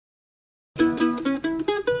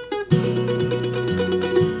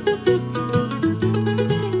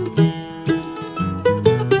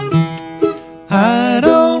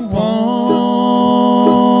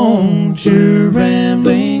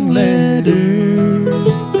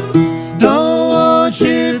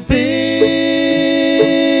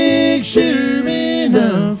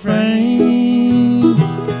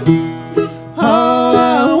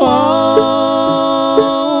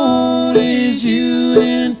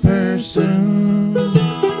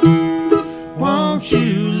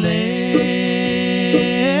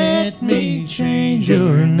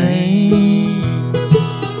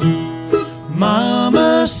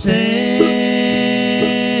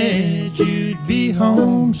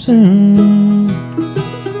home soon.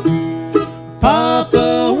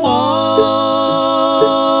 Papa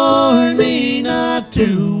warned me not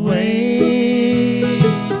to wait.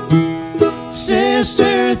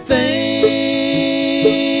 Sister thinks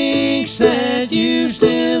that you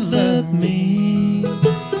still love me.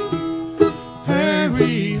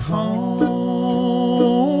 Hurry home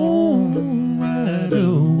right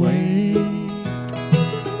away.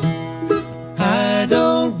 I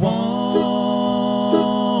don't want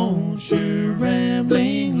your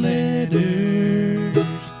rambling letters.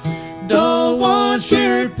 Don't want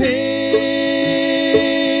your picture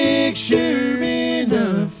in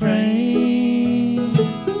a frame.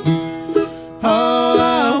 All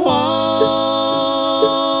I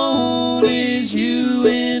want is you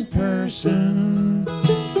in person.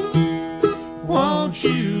 Won't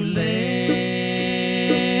you let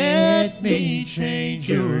me change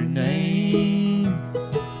your name?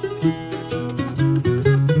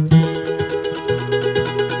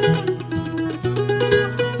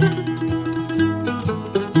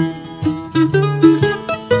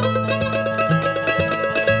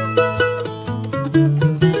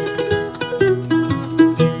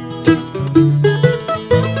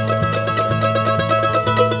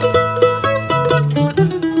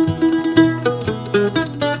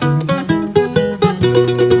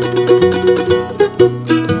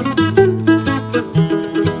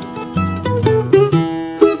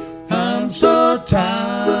 I'm so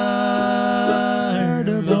tired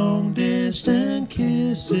of long distance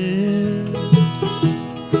kisses.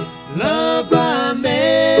 Love by mail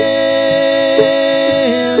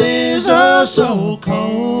is oh so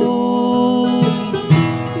cold.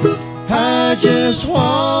 I just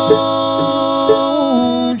want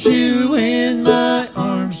you in my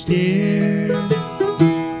arms, dear.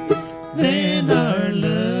 Then our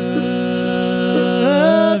love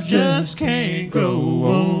just can't grow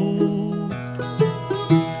old.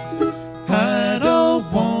 I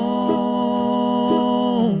don't want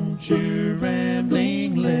your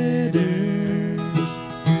rambling letters.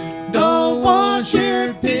 Don't want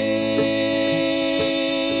your picture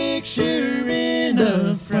in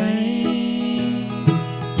a frame.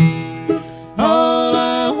 All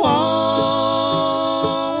I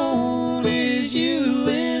want is you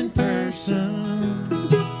in person.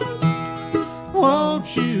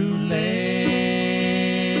 Won't you let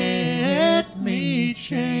me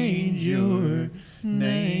change your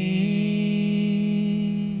name?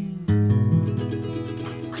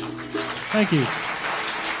 Thank you.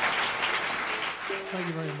 Thank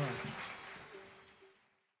you very much.